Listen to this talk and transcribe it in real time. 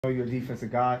know you're a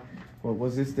defensive guy, but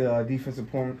was this the defensive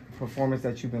performance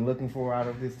that you've been looking for out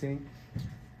of this team?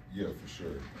 Yeah, for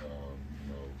sure.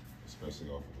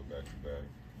 Especially off of a back-to-back.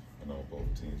 I know both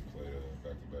teams played a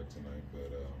back-to-back tonight,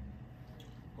 but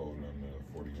holding on to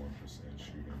 41%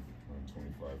 shooting,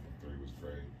 25 from 3 was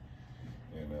great,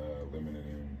 and limiting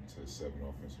him to 7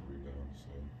 offensive rebounds.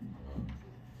 So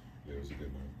yeah, it was a good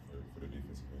night for the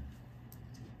defensive end.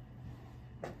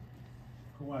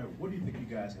 Kawhi, what do you think you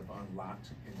guys have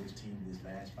unlocked in this team these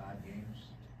last 5 games?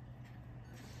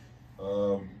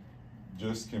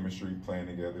 Just chemistry, playing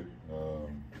together,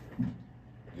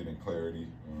 getting clarity,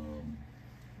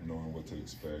 knowing what to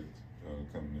expect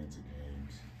coming into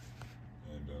games,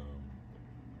 and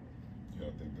yeah,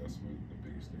 I think that's what the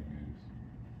biggest thing is.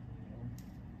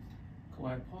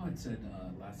 Kawhi, Paul had said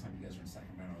last time you guys were in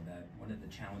Sacramento that one of the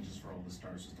challenges for all the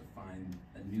stars was to find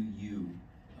a new you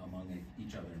among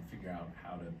each other and figure out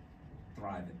how to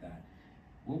thrive at that.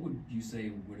 What would you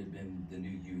say would have been the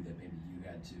new you that maybe you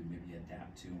had to maybe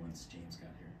adapt to once James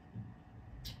got here?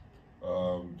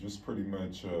 Just pretty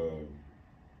much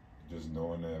just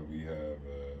knowing that we have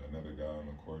another guy on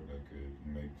the court that could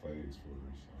make plays for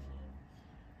us.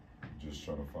 Just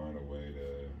trying to find a way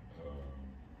to,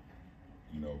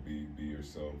 be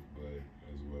yourself, but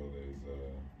as well as,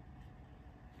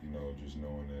 just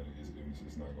knowing that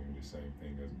it's not going to be the same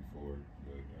thing as before.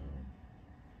 But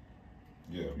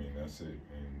yeah, I mean, that's it.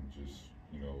 And just,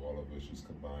 all of us just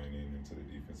combining into the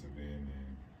defensive end and,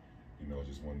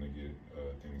 just wanting to get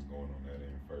things going on that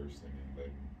end first and then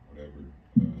letting whatever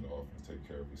the offense take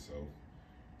care of itself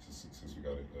since we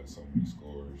got so many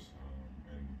scores.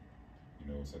 And,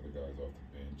 set the guys off the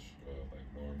bench, like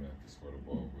Norman that can score the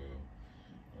ball well.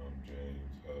 James,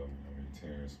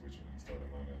 Terrence, which in the starting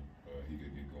lineup, he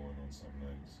could get going on some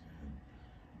nights. And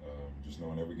just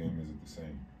knowing every game isn't the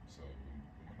same. So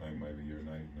one night might be your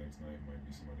night, next night might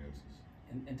be somebody else's.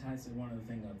 And Ty said one other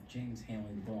thing of James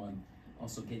handling the ball and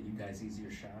also getting you guys easier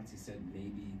shots. He said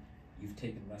maybe you've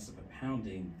taken less of a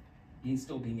pounding,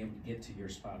 still being able to get to your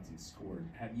spots and scored.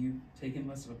 Have you taken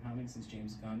less of a pounding since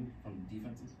James gone from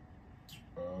defenses?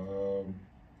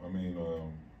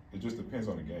 It just depends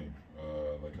on the game.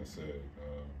 Like I said,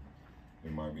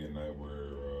 it might be a night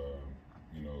where,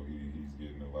 he's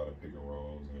getting a lot of pick and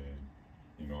rolls and,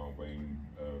 I'm waiting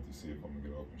to see if I'm gonna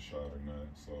get an open shot or not.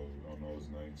 So on those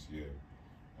nights, yeah.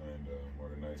 And or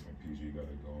the nights when PG got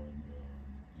it going,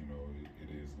 it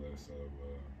is less of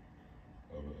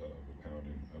a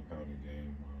pounding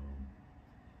game.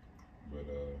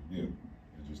 Yeah,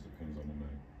 it just depends on the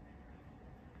night.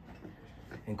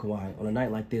 And Kawhi, on a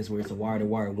night like this where it's a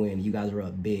wire-to-wire win, you guys are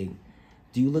up big.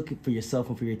 Do you look for yourself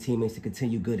and for your teammates to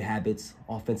continue good habits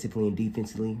offensively and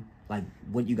defensively? Like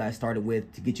what you guys started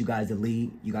with to get you guys the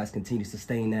lead, you guys continue to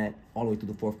sustain that all the way through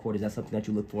the fourth quarter. Is that something that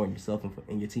you look for in yourself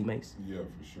and your teammates? Yeah,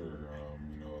 for sure.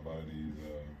 A lot of these,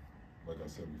 like I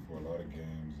said before, a lot of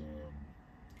games,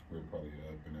 we're probably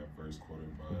up in that first quarter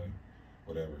by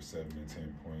whatever, 7 and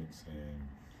 10 points, and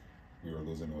we were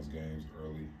losing those games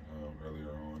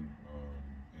earlier on.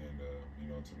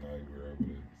 Tonight we were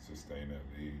able to sustain that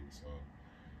lead. So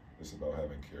it's about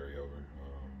having carryover.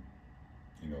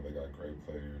 They got great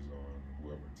players on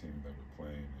whoever team that we're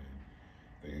playing, and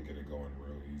they can get it going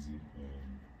real easy.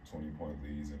 20-point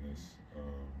leads in this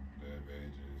day of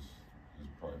age is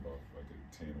probably about like a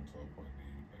 10 or 12-point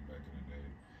lead like back in the day,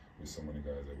 with so many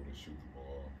guys able to shoot the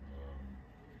ball,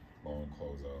 long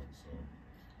closeout. So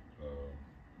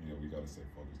we got to stay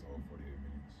focused the whole 48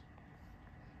 minutes.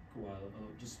 Kawhi,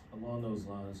 just along those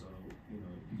lines, you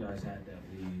guys had that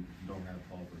lead. You don't have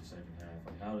Paul for the second half.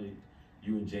 Like, how did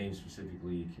you and James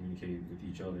specifically communicate with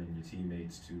each other and your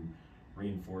teammates to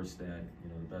reinforce that,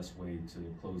 the best way to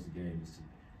close the game is to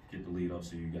get the lead up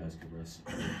so you guys could rest?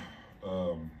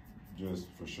 Just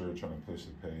for sure trying to push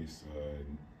the pace,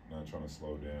 not trying to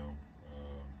slow down.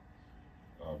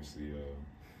 Obviously,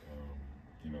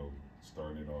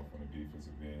 starting it off on the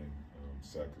defensive end,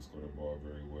 Sack could score the ball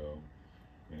very well.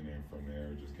 And then from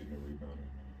there, just getting a rebound and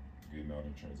getting out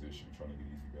in transition, trying to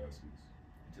get easy baskets.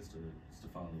 Just to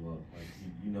follow up, like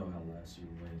you know how last year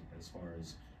went as far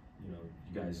as you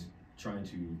guys trying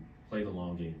to play the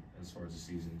long game as far as the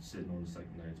season, sitting on the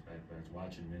second nights, back-to-backs,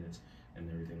 watching minutes and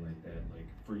everything like that.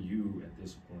 Like for you at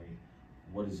this point,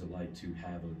 what is it like to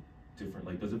have a different?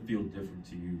 Like, does it feel different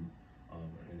to you?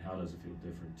 And how does it feel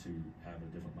different to have a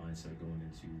different mindset going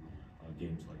into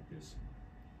games like this?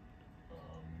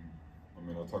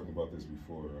 I talked about this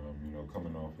before.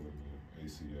 Coming off of the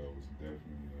ACL was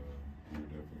definitely, we were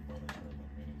definitely monitoring my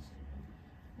minutes and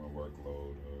my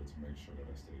workload to make sure that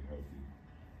I stayed healthy.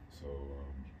 So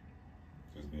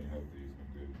just being healthy has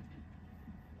been good.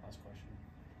 Last question.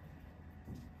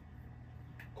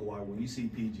 Kawhi, when you see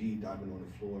PG diving on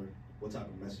the floor, what type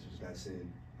of message does that send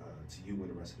to you and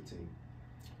the rest of the team?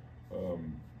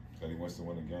 That he wants to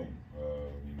win the game.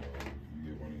 You know, you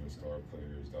get one of your star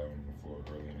players diving on the floor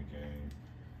early in the game,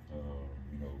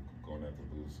 you know, going after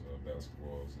those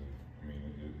basketballs. I mean,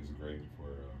 it's great for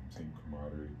team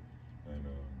camaraderie. And,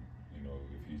 you know,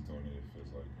 if he's doing it, it feels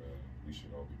like we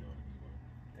should all be doing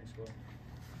it as well.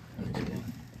 Thanks, Will.